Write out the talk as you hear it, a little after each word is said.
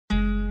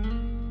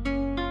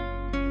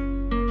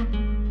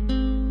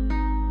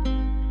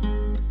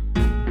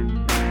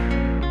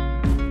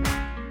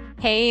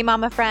Hey,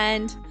 mama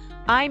friend.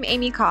 I'm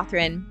Amy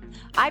Cawthron.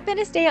 I've been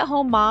a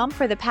stay-at-home mom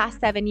for the past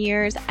 7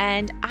 years,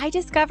 and I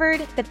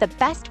discovered that the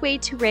best way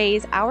to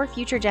raise our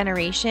future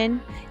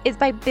generation is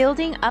by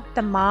building up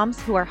the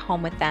moms who are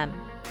home with them.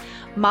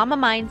 Mama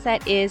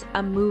Mindset is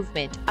a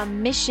movement, a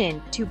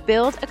mission to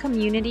build a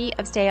community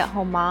of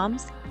stay-at-home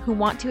moms who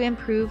want to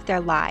improve their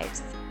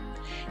lives.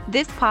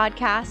 This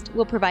podcast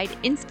will provide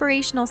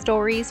inspirational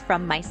stories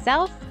from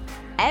myself,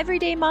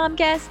 everyday mom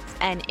guests,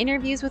 and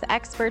interviews with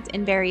experts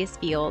in various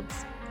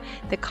fields.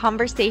 The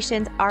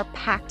conversations are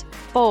packed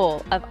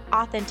full of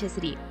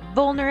authenticity,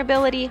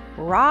 vulnerability,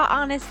 raw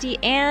honesty,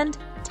 and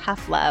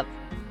tough love.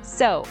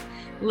 So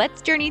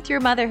let's journey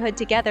through motherhood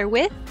together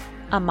with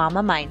a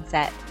Mama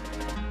Mindset.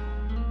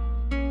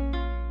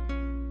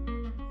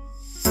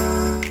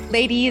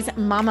 Ladies,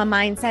 Mama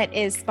Mindset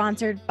is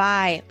sponsored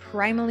by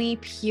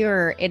Primally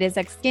Pure. It is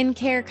a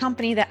skincare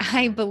company that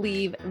I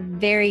believe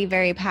very,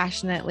 very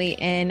passionately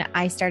in.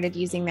 I started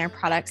using their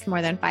products more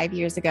than 5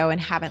 years ago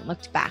and haven't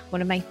looked back.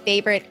 One of my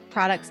favorite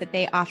products that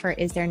they offer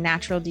is their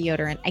natural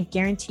deodorant. I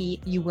guarantee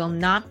you will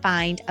not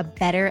find a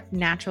better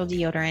natural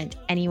deodorant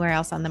anywhere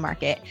else on the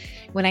market.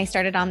 When I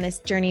started on this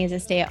journey as a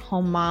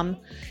stay-at-home mom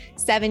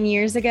 7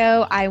 years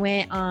ago, I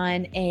went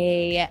on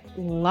a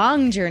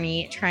long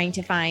journey trying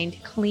to find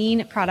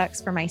clean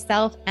products for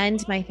myself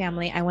and my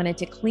family. I wanted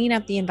to clean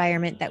up the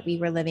environment that we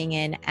were living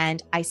in,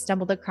 and I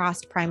stumbled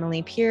across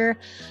Primally Pure,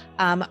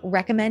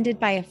 recommended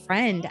by a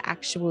friend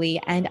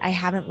actually, and I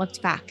haven't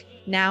looked back.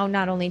 Now,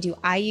 not only do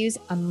I use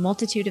a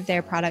multitude of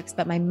their products,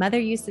 but my mother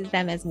uses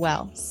them as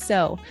well.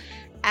 So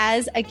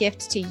as a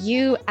gift to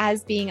you,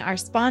 as being our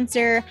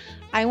sponsor,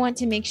 I want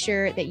to make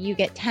sure that you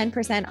get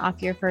 10%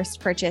 off your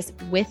first purchase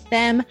with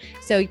them.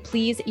 So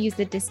please use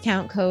the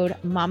discount code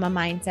Mama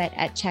Mindset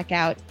at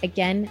checkout.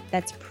 Again,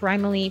 that's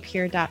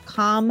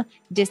primallypure.com,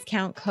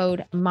 discount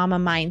code Mama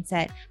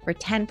Mindset for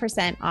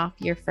 10% off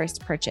your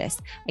first purchase.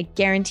 I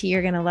guarantee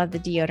you're going to love the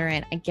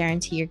deodorant. I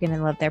guarantee you're going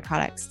to love their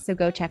products. So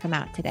go check them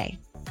out today.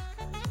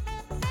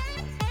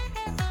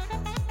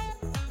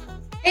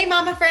 Hey,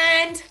 Mama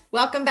friend.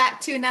 Welcome back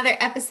to another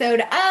episode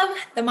of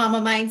the Mama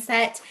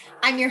Mindset.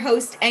 I'm your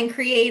host and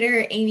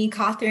creator, Amy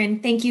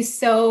Cawthron. Thank you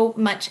so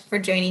much for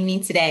joining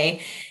me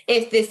today.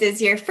 If this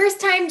is your first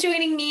time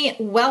joining me,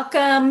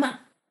 welcome.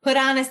 Put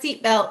on a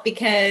seatbelt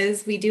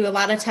because we do a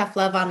lot of tough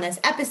love on this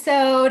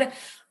episode.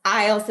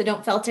 I also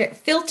don't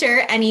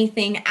filter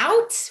anything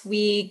out.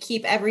 We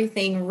keep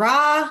everything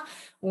raw.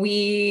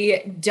 We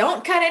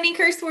don't cut any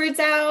curse words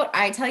out.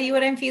 I tell you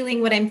what I'm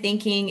feeling, what I'm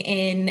thinking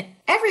in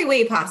every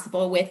way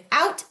possible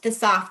without the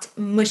soft,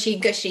 mushy,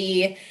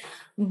 gushy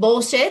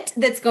bullshit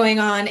that's going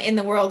on in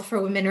the world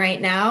for women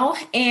right now.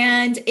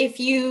 And if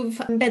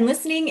you've been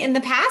listening in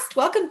the past,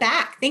 welcome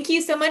back. Thank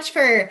you so much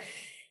for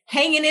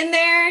hanging in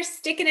there,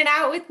 sticking it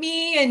out with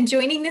me, and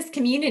joining this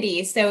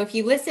community. So if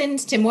you listened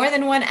to more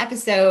than one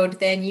episode,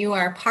 then you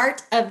are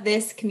part of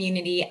this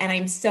community. And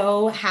I'm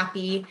so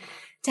happy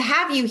to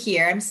have you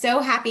here. I'm so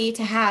happy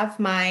to have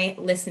my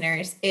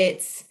listeners.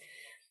 It's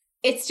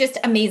just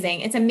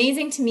amazing. It's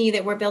amazing to me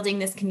that we're building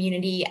this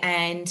community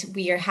and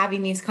we are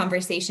having these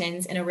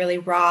conversations in a really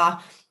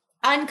raw,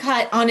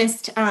 uncut,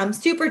 honest,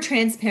 super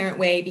transparent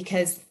way,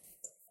 because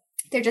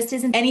there just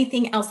isn't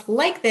anything else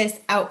like this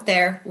out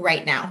there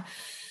right now.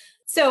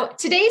 So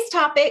today's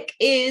topic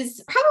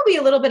is probably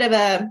a little bit of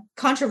a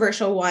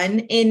controversial one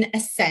in a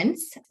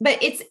sense, but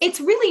it's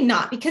really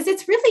not, because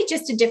it's really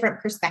just a different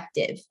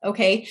perspective.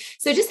 Okay.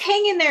 So just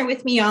hang in there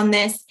with me on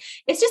this.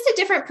 It's just a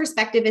different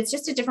perspective. It's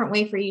just a different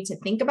way for you to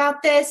think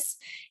about this.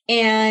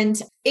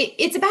 And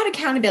it's about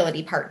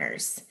accountability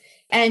partners.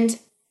 And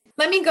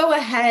let me go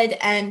ahead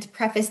and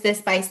preface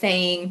this by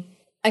saying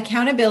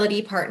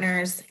accountability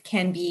partners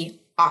can be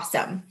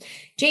awesome.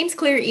 James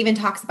Clear even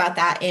talks about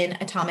that in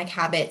Atomic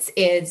Habits,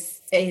 is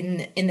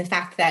in the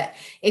fact that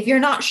if you're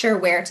not sure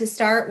where to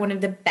start, one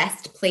of the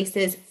best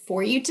places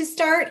for you to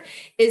start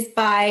is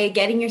by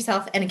getting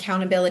yourself an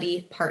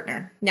accountability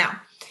partner. Now,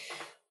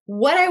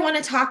 what I want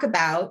to talk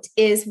about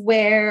is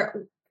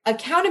where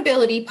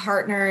accountability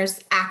partners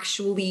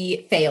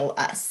actually fail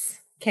us.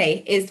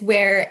 Okay, is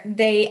where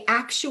they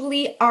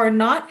actually are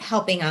not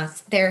helping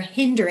us, they're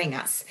hindering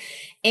us.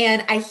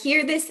 And I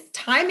hear this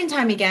time and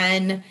time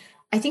again.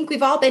 I think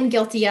we've all been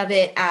guilty of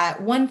it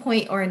at one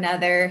point or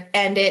another,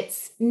 and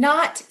it's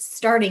not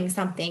starting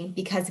something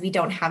because we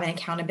don't have an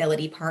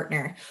accountability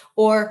partner,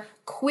 or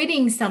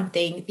quitting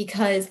something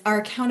because our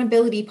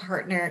accountability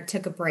partner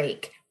took a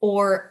break,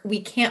 or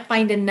we can't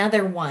find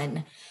another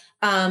one.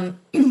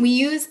 We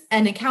use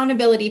an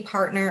accountability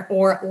partner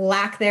or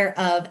lack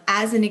thereof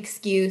as an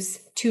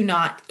excuse to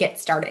not get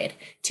started,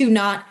 to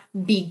not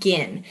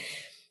begin.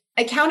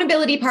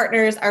 Accountability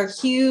partners are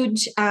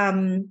huge,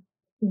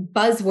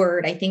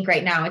 buzzword, I think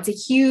right now. It's a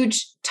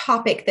huge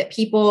topic that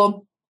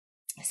people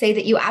say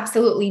that you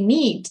absolutely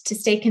need to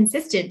stay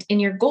consistent in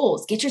your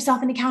goals. Get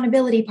yourself an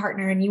accountability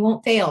partner and you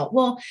won't fail.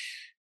 Well,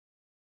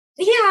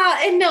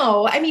 Yeah and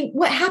no. I mean,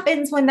 what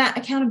happens when that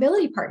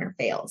accountability partner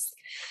fails?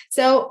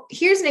 So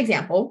here's an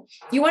example.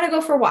 You want to go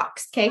for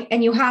walks, okay?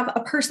 And you have a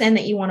person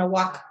that you want to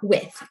walk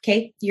with,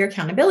 okay? Your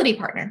accountability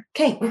partner.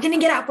 Okay, we're going to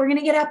get up. We're going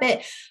to get up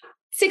at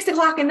 6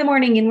 o'clock in the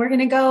morning and we're going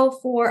to go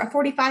for a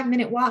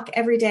 45-minute walk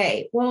every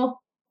day.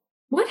 Well,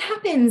 what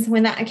happens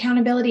when that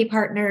accountability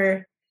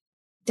partner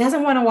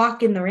doesn't want to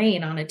walk in the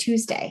rain on a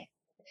Tuesday?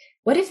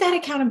 What if that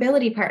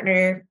accountability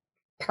partner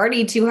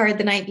partied too hard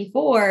the night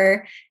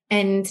before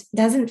and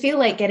doesn't feel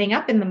like getting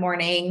up in the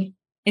morning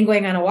and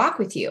going on a walk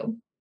with you?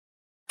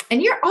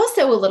 And you're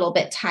also a little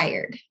bit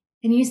tired.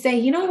 And you say,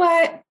 you know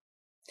what?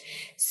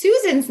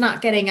 Susan's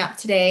not getting up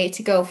today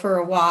to go for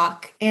a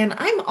walk. And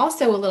I'm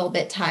also a little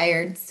bit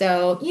tired.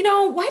 So,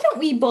 why don't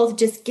we both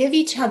just give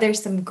each other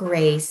some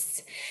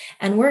grace?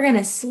 And we're going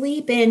to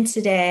sleep in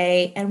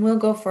today and we'll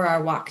go for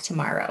our walk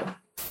tomorrow.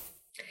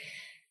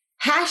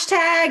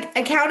 Hashtag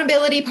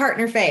accountability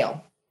partner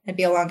fail. That'd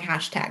be a long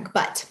hashtag,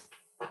 but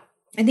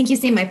I think you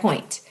see my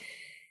point.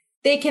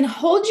 They can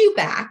hold you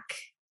back.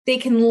 They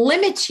can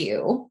limit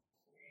you.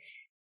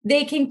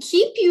 They can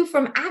keep you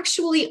from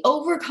actually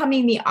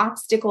overcoming the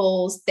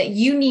obstacles that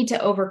you need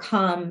to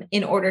overcome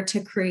in order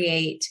to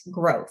create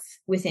growth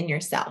within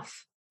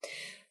yourself.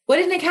 What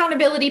an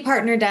accountability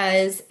partner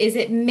does is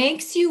it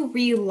makes you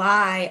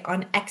rely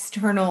on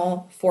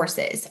external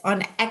forces,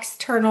 on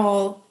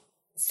external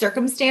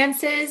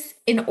circumstances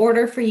in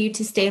order for you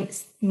to stay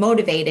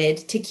motivated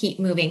to keep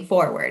moving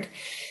forward.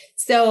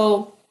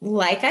 So,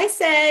 like I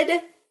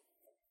said,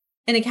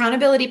 an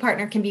accountability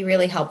partner can be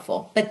really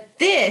helpful, but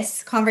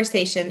this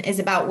conversation is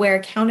about where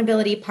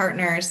accountability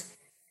partners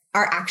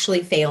are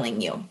actually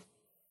failing you.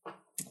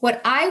 What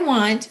I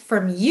want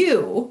from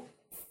you,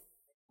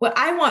 what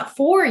I want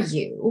for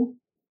you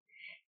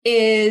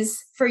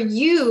is for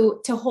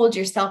you to hold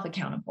yourself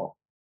accountable.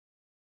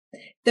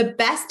 The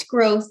best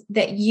growth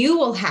that you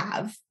will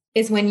have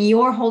is when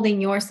you're holding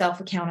yourself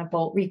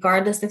accountable,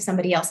 regardless of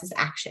somebody else's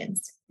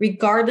actions,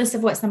 regardless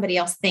of what somebody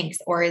else thinks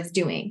or is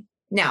doing.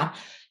 Now,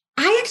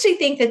 I actually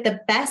think that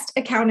the best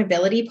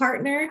accountability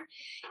partner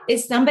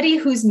is somebody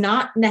who's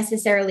not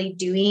necessarily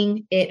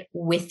doing it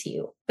with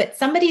you, but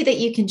somebody that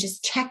you can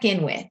just check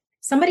in with,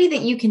 somebody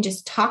that you can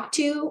just talk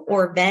to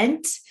or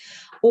vent,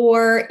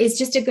 or is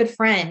just a good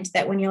friend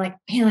that when you're like,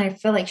 man, I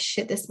feel like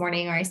shit this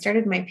morning, or I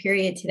started my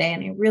period today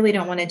and I really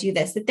don't want to do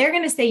this, that they're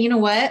going to say, you know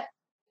what?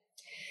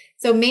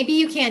 So maybe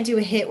you can't do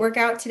a HIIT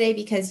workout today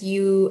because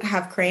you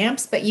have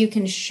cramps, but you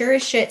can sure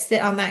as shit sit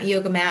on that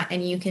yoga mat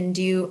and you can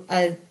do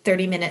a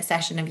 30-minute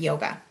session of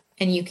yoga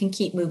and you can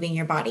keep moving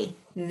your body.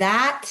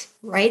 That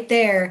right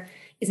there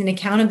is an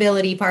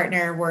accountability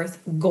partner worth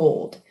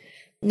gold.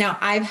 Now,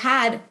 I've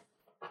had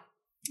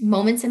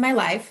moments in my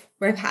life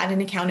where I've had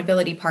an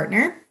accountability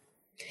partner.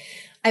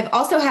 I've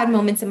also had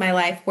moments in my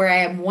life where I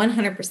am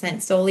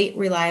 100% solely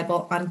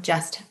reliable on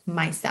just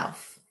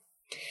myself.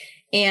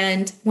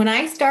 And when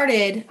I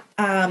started,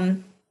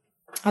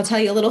 I'll tell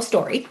you a little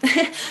story.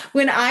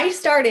 When I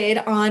started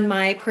on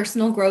my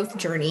personal growth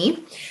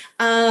journey,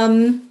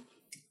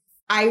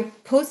 I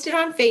posted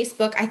on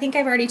Facebook. I think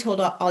I've already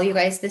told all you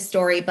guys this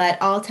story, but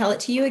I'll tell it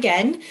to you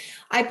again.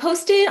 I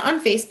posted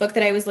on Facebook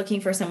that I was looking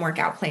for some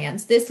workout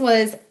plans. This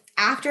was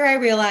after I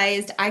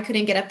realized I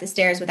couldn't get up the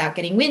stairs without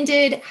getting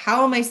winded.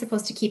 How am I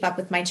supposed to keep up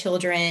with my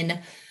children?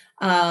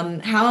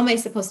 How am I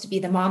supposed to be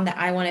the mom that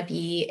I want to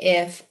be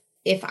if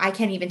I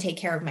can't even take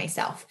care of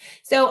myself?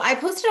 So I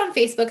posted on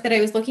Facebook that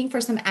I was looking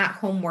for some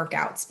at-home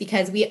workouts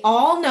because we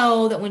all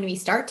know that when we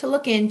start to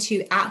look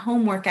into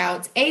at-home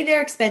workouts, A,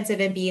 they're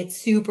expensive, and B, it's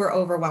super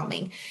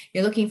overwhelming.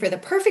 You're looking for the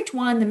perfect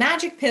one, the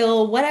magic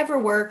pill, whatever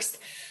works,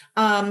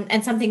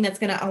 and something that's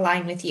going to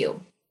align with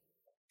you.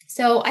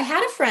 So I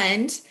had a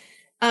friend,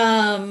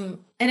 an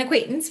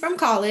acquaintance from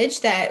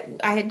college that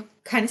I had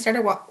kind of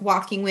started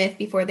walking with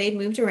before they'd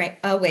moved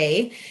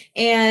away.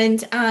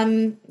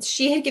 And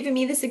she had given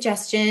me the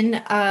suggestion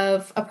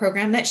of a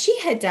program that she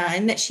had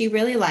done that she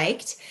really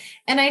liked.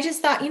 And I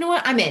just thought, you know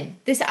what, I'm in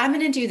this. I'm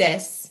going to do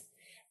this.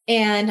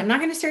 And I'm not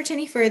going to search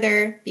any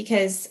further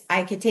because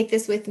I could take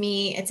this with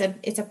me. It's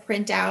a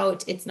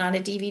printout. It's not a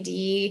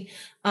DVD.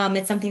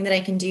 It's something that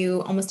I can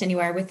do almost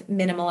anywhere with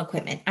minimal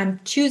equipment. I'm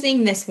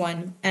choosing this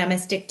one and I'm going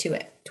to stick to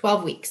it.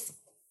 12 weeks.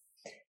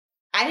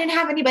 I didn't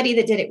have anybody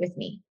that did it with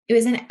me. It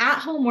was an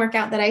at-home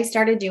workout that I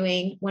started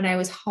doing when I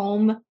was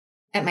home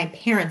at my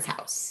parents'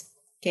 house.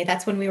 Okay,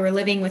 that's when we were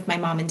living with my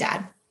mom and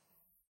dad.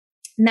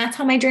 And that's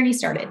how my journey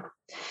started.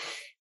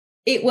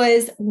 It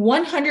was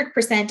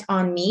 100%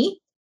 on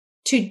me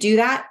to do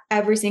that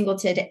every single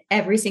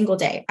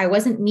day. I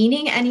wasn't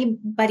meeting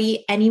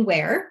anybody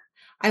anywhere.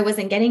 I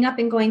wasn't getting up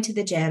and going to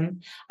the gym.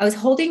 I was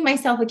holding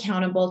myself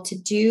accountable to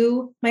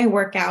do my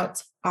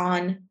workouts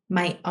on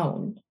my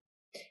own.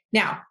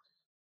 Now,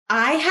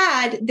 I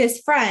had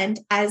this friend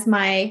as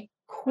my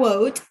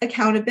quote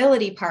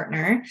accountability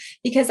partner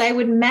because I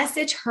would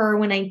message her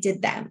when I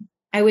did them.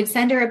 I would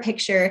send her a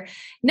picture,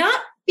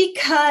 not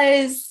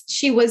because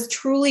she was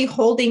truly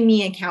holding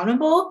me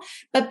accountable,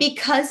 but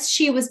because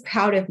she was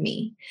proud of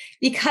me.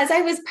 Because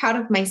I was proud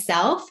of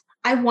myself,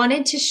 I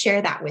wanted to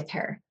share that with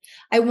her.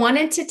 I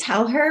wanted to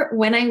tell her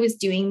when I was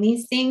doing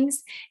these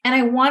things, and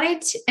I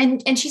wanted to,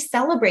 and she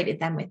celebrated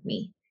them with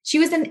me. She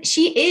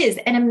is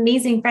an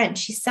amazing friend.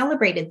 She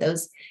celebrated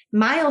those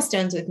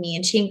milestones with me,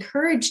 and she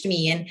encouraged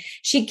me, and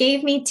she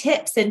gave me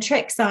tips and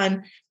tricks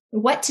on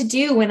what to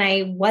do when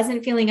I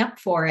wasn't feeling up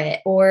for it.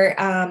 Or,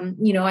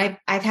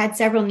 I've had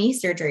several knee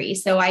surgeries,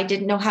 so I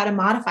didn't know how to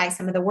modify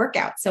some of the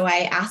workouts. So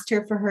I asked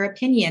her for her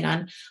opinion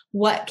on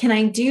what can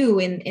I do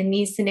in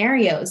these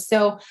scenarios.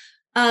 So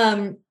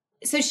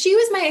she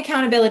was my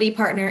accountability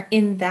partner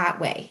in that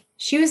way.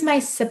 She was my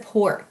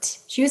support.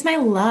 She was my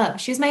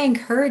love. She was my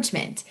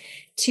encouragement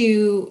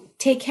to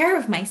take care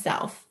of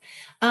myself.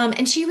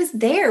 And she was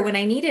there when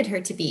I needed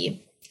her to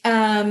be.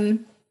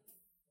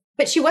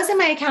 But she wasn't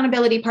my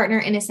accountability partner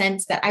in a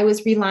sense that I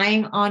was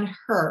relying on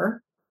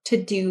her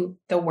to do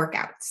the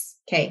workouts.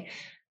 Okay.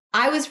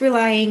 I was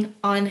relying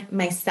on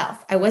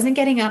myself. I wasn't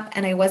getting up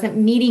and I wasn't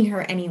meeting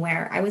her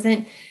anywhere. I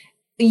wasn't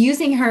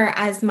using her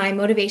as my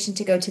motivation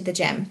to go to the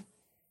gym.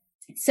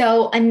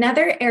 So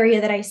another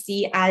area that I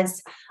see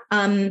as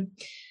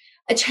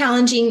a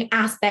challenging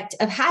aspect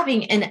of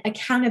having an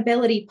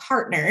accountability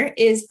partner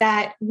is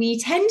that we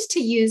tend to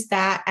use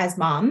that as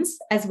moms,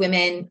 as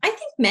women, I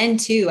think men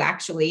too,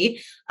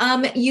 actually,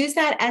 use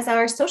that as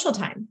our social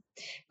time.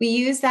 We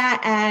use that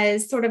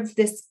as sort of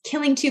this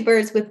killing two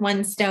birds with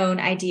one stone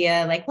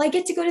idea, like, well, I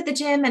get to go to the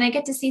gym and I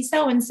get to see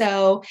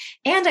so-and-so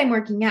and I'm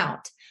working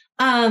out.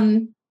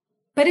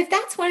 But if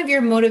that's one of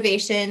your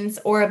motivations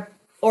or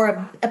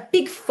a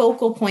big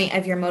focal point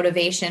of your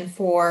motivation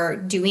for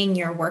doing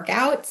your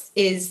workouts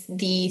is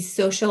the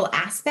social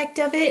aspect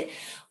of it.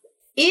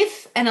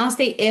 And I'll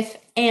say if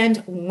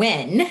and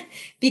when,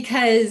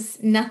 because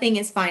nothing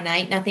is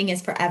finite, nothing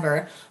is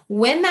forever.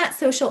 When that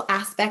social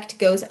aspect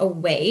goes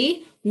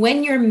away,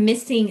 when you're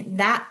missing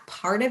that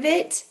part of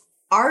it,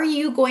 are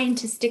you going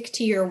to stick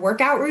to your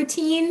workout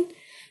routine,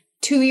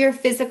 to your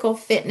physical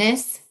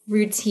fitness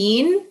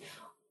routine,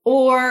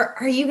 or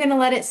are you going to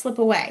let it slip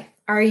away?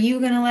 Are you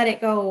going to let it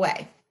go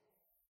away?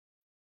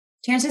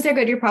 Chances are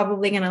good you're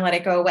probably going to let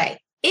it go away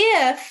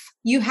if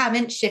you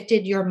haven't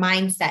shifted your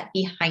mindset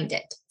behind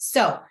it.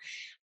 So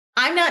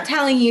I'm not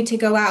telling you to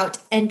go out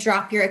and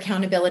drop your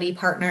accountability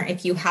partner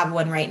if you have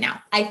one right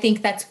now. I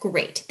think that's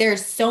great.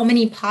 There's so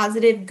many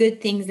positive, good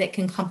things that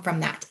can come from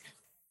that.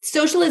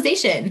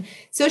 Socializing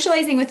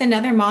with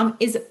another mom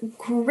is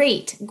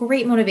great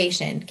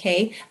motivation,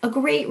 okay? A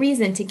great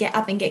reason to get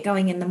up and get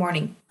going in the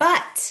morning.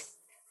 But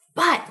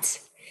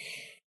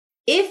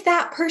if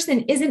that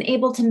person isn't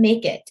able to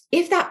make it,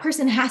 if that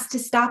person has to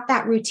stop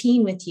that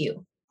routine with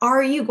you,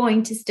 are you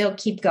going to still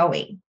keep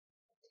going?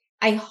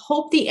 I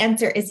hope the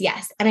answer is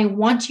yes. And I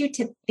want you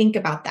to think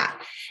about that.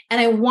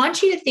 And I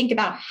want you to think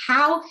about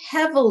how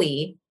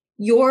heavily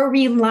you're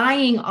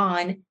relying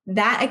on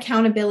that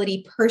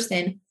accountability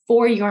person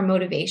for your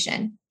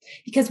motivation.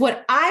 Because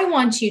what I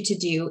want you to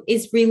do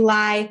is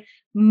rely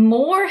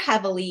more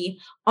heavily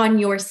on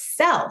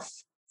yourself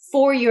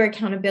for your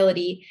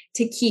accountability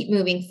to keep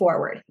moving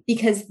forward,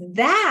 because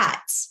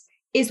that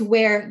is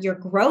where your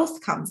growth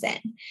comes in.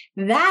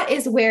 That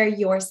is where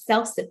your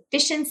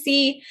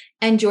self-sufficiency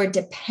and your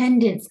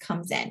dependence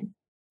comes in.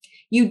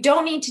 You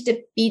don't need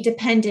to be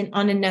dependent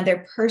on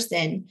another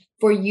person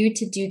for you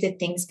to do the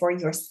things for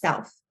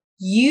yourself.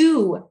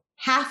 You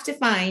have to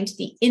find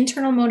the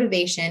internal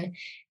motivation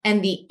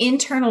and the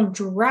internal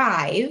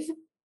drive,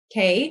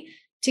 okay,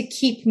 to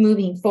keep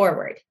moving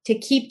forward, to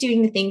keep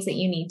doing the things that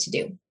you need to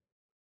do.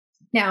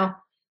 Now,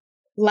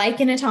 like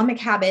in Atomic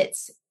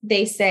Habits,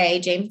 they say,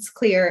 James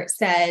Clear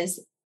says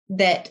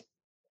that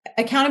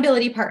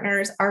accountability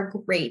partners are a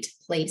great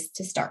place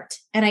to start.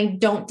 And I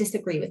don't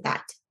disagree with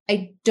that.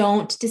 I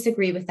don't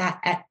disagree with that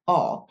at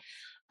all.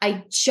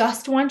 I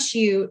just want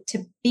you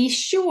to be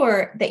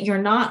sure that you're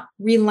not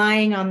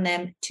relying on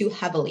them too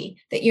heavily,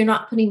 that you're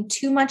not putting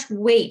too much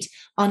weight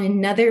on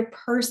another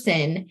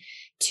person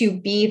to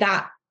be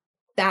that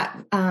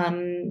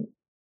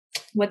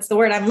what's the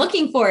word I'm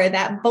looking for?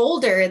 That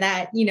boulder,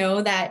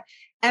 that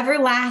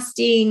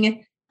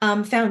everlasting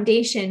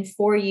foundation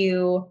for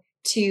you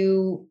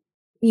to,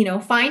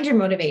 find your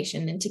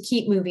motivation and to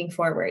keep moving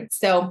forward.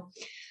 So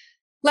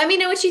let me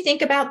know what you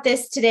think about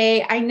this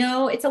today. I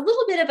know it's a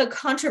little bit of a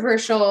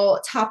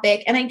controversial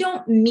topic, and I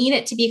don't mean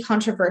it to be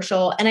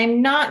controversial, and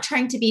I'm not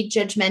trying to be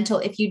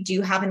judgmental if you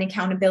do have an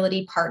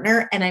accountability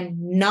partner, and I'm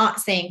not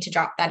saying to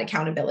drop that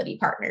accountability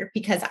partner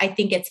because I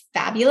think it's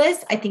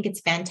fabulous. I think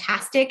it's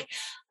fantastic.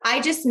 I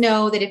just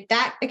know that if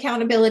that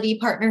accountability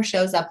partner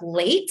shows up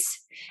late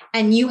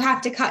and you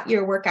have to cut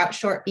your workout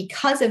short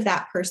because of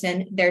that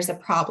person, there's a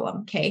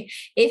problem, okay?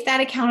 If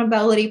that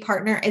accountability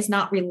partner is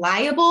not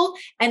reliable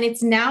and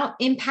it's now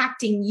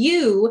impacting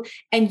you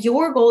and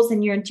your goals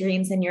and your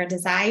dreams and your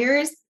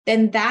desires,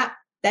 then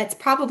that's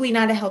probably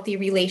not a healthy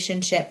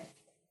relationship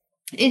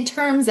in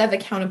terms of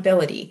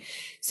accountability.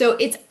 So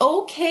it's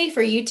okay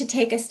for you to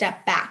take a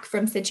step back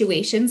from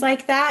situations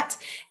like that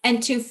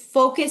and to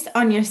focus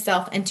on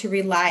yourself and to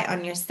rely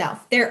on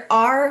yourself. There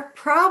are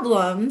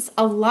problems,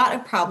 a lot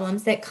of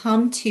problems that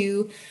come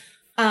to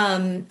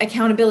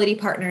accountability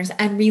partners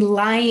and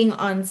relying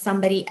on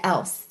somebody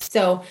else.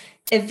 So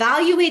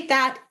evaluate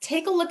that,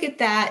 take a look at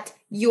that.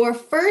 Your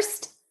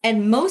first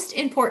and most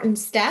important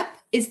step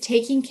is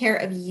taking care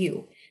of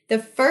you. The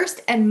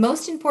first and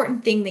most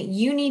important thing that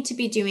you need to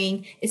be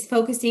doing is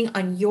focusing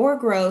on your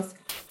growth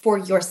for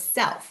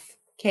yourself,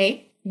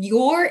 okay?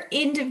 Your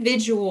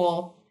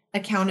individual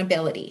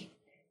accountability.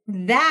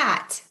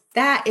 That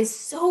is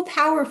so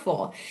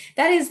powerful.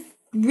 That is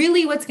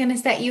really what's going to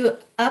set you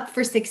up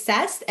for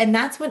success. And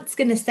that's what's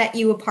going to set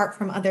you apart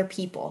from other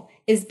people,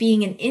 is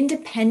being an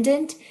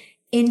independent,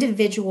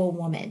 individual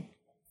woman.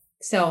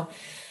 So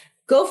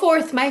go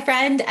forth, my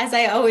friend, as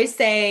I always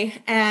say,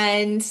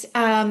 and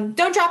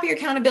don't drop your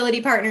accountability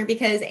partner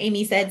because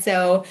Amy said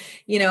so.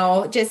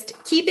 Just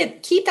keep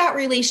that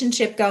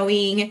relationship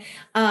going.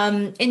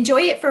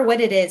 Enjoy it for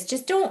what it is.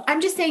 Don't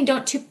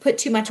put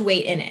too much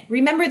weight in it.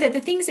 Remember that the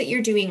things that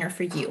you're doing are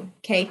for you.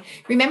 Okay.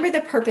 Remember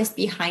the purpose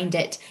behind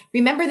it.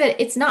 Remember that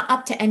it's not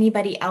up to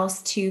anybody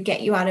else to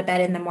get you out of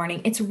bed in the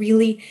morning.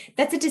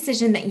 That's a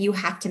decision that you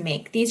have to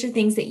make. These are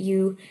things that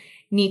you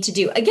need to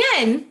do.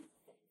 Again,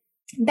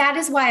 that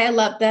is why I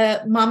love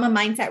the Mama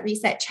Mindset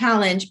Reset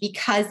Challenge,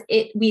 because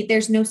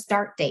there's no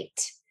start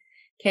date.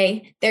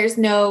 Okay. There's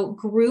no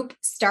group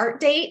start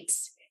date.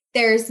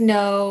 There's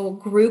no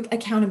group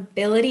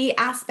accountability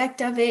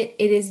aspect of it.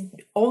 It is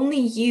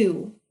only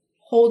you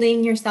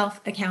holding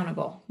yourself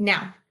accountable.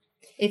 Now,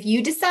 if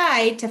you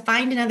decide to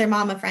find another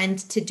mama friend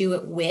to do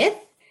it with,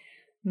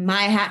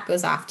 my hat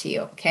goes off to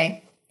you.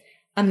 Okay.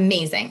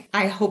 Amazing.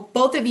 I hope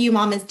both of you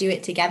mamas do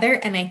it together.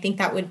 And I think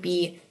that would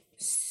be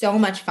so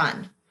much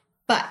fun.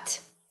 But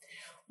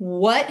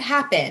what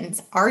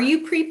happens? Are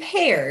you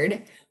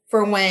prepared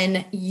for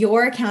when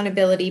your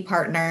accountability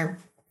partner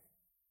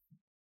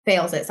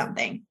fails at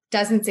something,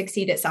 doesn't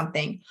succeed at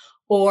something,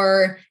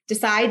 or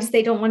decides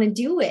they don't want to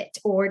do it,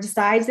 or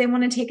decides they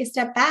want to take a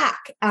step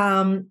back?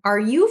 Are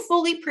you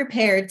fully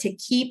prepared to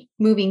keep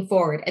moving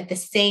forward at the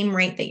same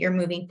rate that you're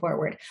moving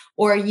forward?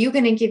 Or are you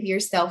going to give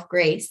yourself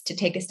grace to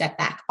take a step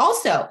back?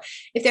 Also,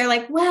 if they're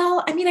like,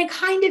 well, I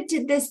kind of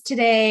did this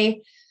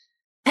today,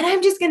 and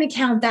I'm just going to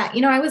count that.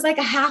 I was like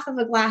a half of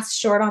a glass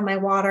short on my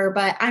water,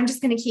 but I'm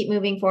just going to keep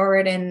moving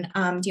forward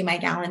and do my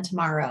gallon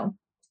tomorrow.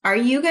 Are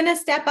you going to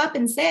step up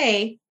and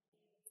say,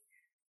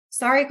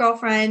 sorry,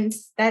 girlfriend,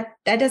 that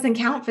doesn't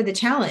count for the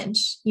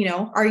challenge?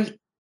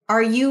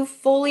 Are you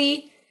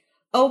fully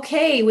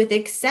okay with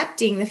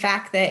accepting the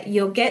fact that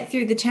you'll get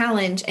through the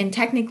challenge and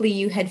technically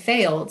you had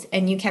failed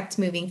and you kept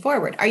moving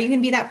forward? Are you going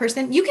to be that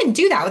person? You can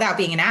do that without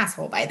being an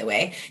asshole, by the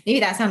way.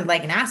 Maybe that sounded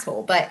like an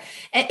asshole, and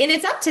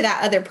it's up to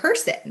that other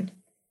person.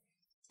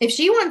 If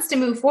she wants to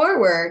move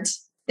forward,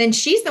 then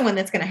she's the one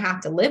that's going to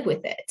have to live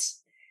with it.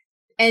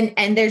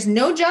 And there's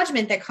no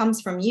judgment that comes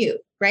from you,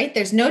 right?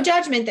 There's no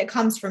judgment that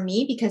comes from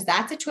me, because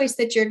that's a choice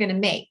that you're going to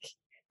make.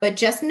 But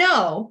just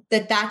know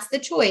that that's the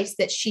choice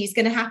that she's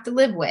going to have to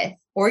live with,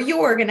 or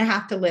you're going to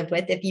have to live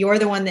with if you're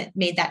the one that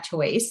made that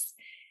choice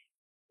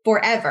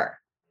forever.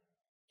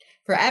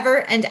 Forever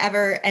and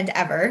ever and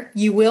ever,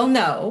 you will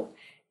know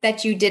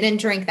that you didn't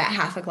drink that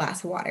half a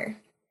glass of water,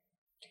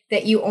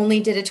 that you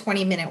only did a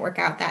 20-minute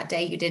workout that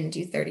day. You didn't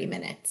do 30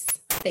 minutes,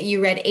 that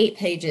you read 8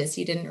 pages.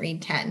 You didn't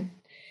read 10.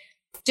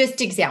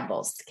 Just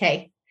examples.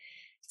 Okay.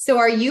 So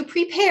are you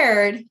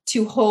prepared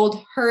to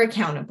hold her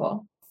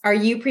accountable? Are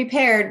you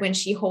prepared when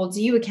she holds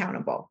you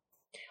accountable?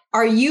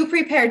 Are you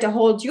prepared to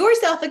hold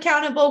yourself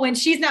accountable when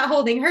she's not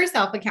holding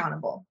herself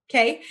accountable?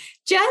 Okay.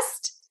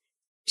 Just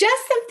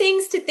some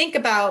things to think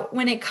about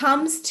when it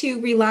comes to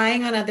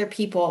relying on other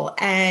people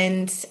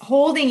and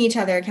holding each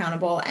other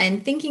accountable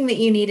and thinking that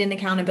you need an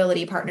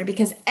accountability partner,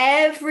 because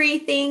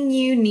everything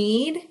you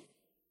need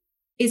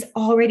is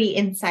already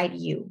inside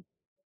you.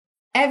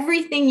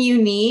 Everything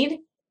you need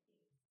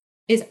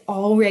is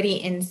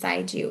already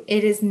inside you.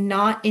 It is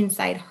not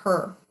inside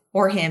her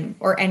or him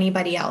or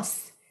anybody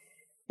else.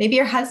 Maybe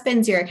your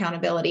husband's your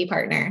accountability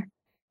partner.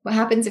 What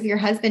happens if your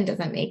husband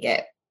doesn't make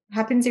it? What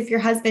happens if your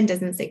husband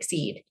doesn't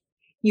succeed?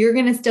 You're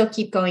going to still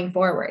keep going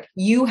forward.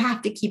 You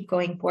have to keep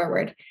going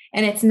forward.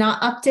 And it's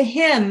not up to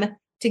him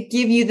to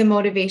give you the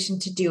motivation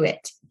to do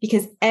it,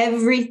 because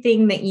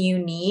everything that you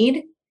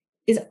need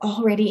is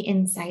already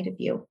inside of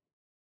you.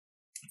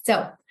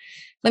 So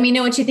let me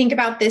know what you think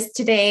about this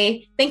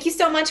today. Thank you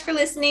so much for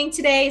listening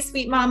today,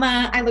 sweet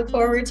mama. I look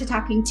forward to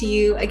talking to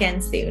you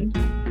again soon.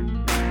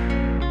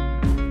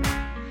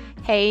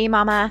 Hey,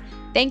 mama.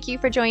 Thank you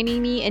for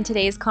joining me in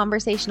today's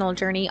conversational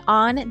journey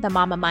on the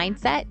Mama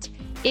Mindset.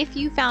 If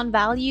you found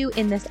value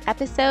in this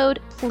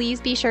episode,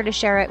 please be sure to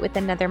share it with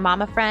another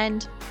mama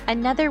friend.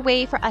 Another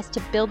way for us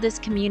to build this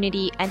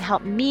community and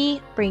help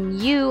me bring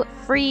you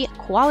free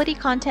quality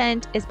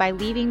content is by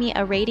leaving me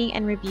a rating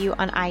and review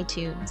on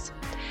iTunes.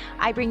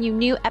 I bring you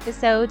new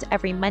episodes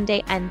every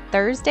Monday and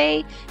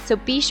Thursday, so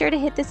be sure to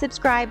hit the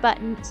subscribe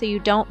button so you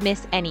don't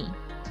miss any.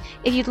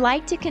 If you'd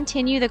like to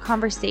continue the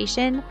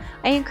conversation,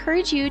 I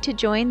encourage you to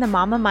join the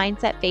Mama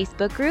Mindset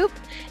Facebook group,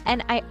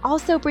 and I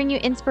also bring you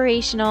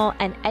inspirational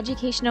and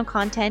educational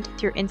content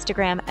through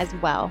Instagram as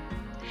well.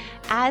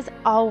 As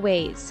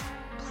always,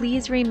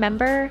 please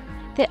remember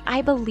that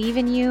I believe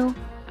in you,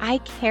 I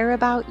care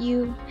about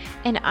you,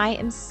 and I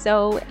am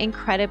so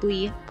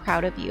incredibly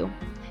proud of you.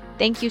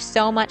 Thank you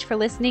so much for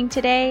listening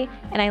today,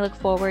 and I look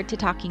forward to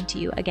talking to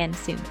you again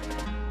soon.